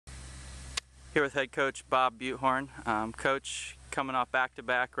Here with head coach Bob Butehorn. Coach, coming off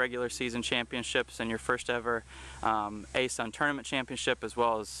back-to-back regular season championships and your first ever ASUN tournament championship as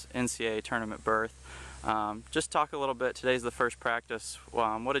well as NCAA tournament berth. Just talk a little bit. Today's the first practice.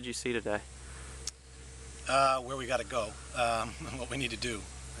 What did you see today? Where we got to go, what we need to do.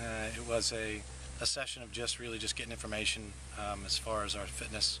 It was a session of just getting information as far as our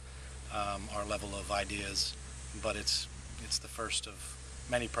fitness, our level of ideas, but it's the first of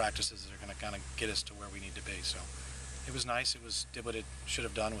many practices that are going to kind of get us to where we need to be. So it was nice. Did what it should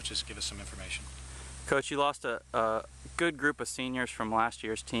have done, which is give us some information. Coach, you lost a good group of seniors from last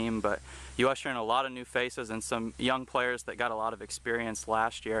year's team, but you usher in a lot of new faces and some young players that got a lot of experience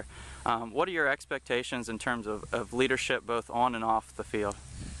last year. What are your expectations in terms of leadership both on and off the field?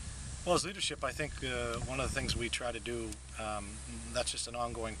 Well, as leadership, I think one of the things we try to do, that's just an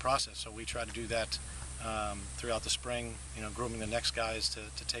ongoing process, so we try to do that throughout the spring, grooming the next guys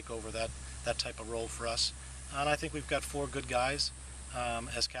to take over that type of role for us. And I think we've got 4 good guys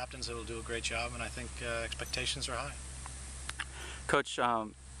as captains that will do a great job, and I think expectations are high. Coach,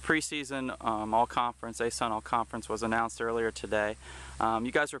 preseason all-conference, ASUN all-conference was announced earlier today.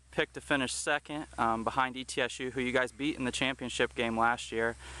 You guys were picked to finish second behind ETSU, who you guys beat in the championship game last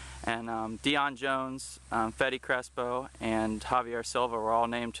year. And Dion Jones, Fede Crespo, and Javier Silva were all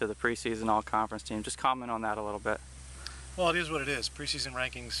named to the preseason all-conference team. Just comment on that a little bit. Well, it is what it is. Preseason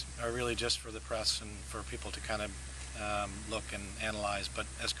rankings are really just for the press and for people to kind of look and analyze. But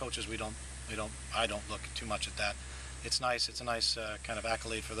as coaches, I don't look too much at that. It's nice. It's a nice kind of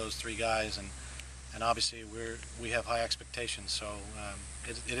accolade for those 3 guys, and obviously we have high expectations. So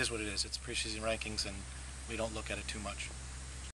it is what it is. It's preseason rankings, and we don't look at it too much.